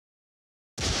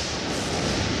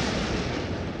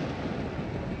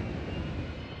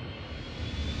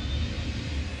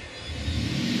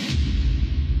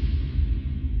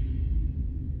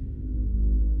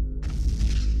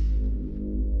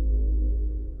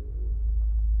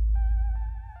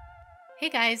Hey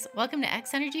guys, welcome to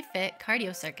XNRGFit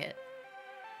Cardio Circuit.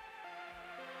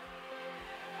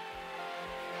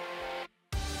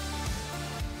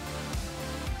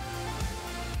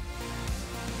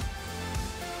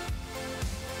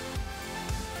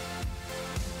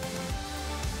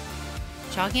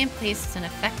 Jogging in place is an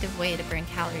effective way to burn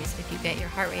calories if you get your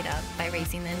heart rate up by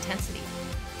raising the intensity.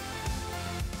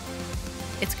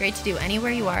 It's great to do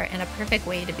anywhere you are and a perfect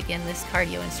way to begin this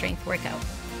cardio and strength workout.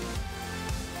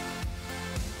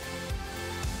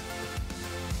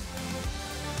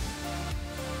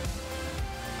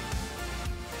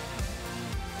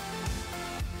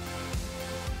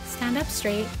 Stand up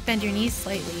straight, bend your knees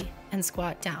slightly, and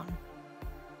squat down.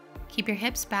 Keep your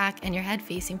hips back and your head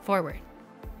facing forward.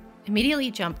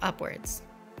 Immediately jump upwards.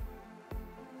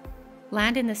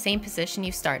 Land in the same position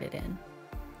you started in.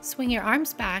 Swing your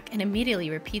arms back and immediately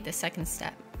repeat the second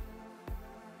step.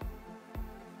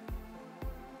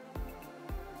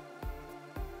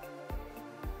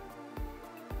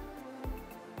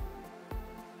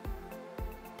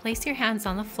 Place your hands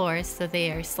on the floor so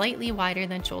they are slightly wider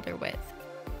than shoulder width.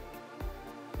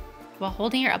 While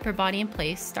holding your upper body in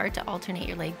place, start to alternate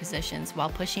your leg positions while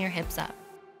pushing your hips up.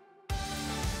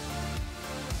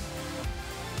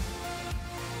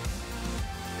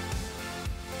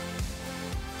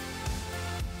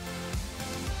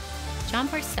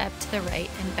 Jump or step to the right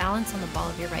and balance on the ball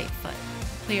of your right foot.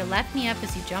 Pull your left knee up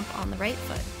as you jump on the right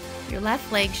foot. Your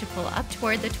left leg should pull up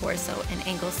toward the torso and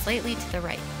angle slightly to the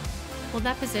right. Hold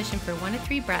that position for 1 to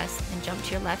 3 breaths and jump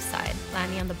to your left side,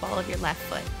 landing on the ball of your left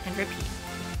foot, and repeat.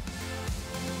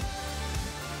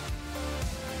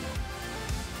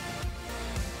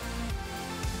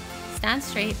 Stand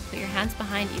straight, put your hands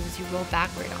behind you as you roll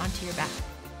backward onto your back.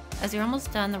 As you're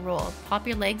almost done the roll, pop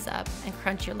your legs up and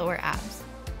crunch your lower abs.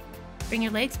 Bring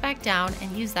your legs back down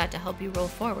and use that to help you roll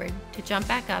forward to jump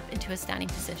back up into a standing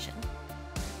position.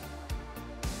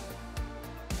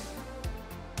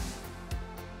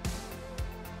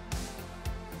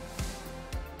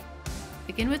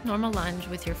 Begin with normal lunge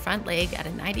with your front leg at a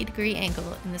 90-degree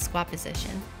angle in the squat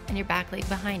position and your back leg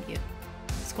behind you.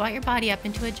 Squat your body up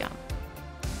into a jump.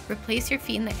 Replace your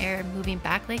feet in the air, moving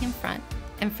back leg in front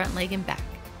and front leg in back.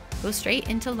 Go straight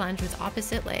into lunge with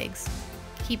opposite legs.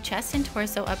 Keep chest and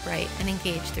torso upright and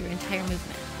engage through your entire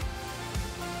movement.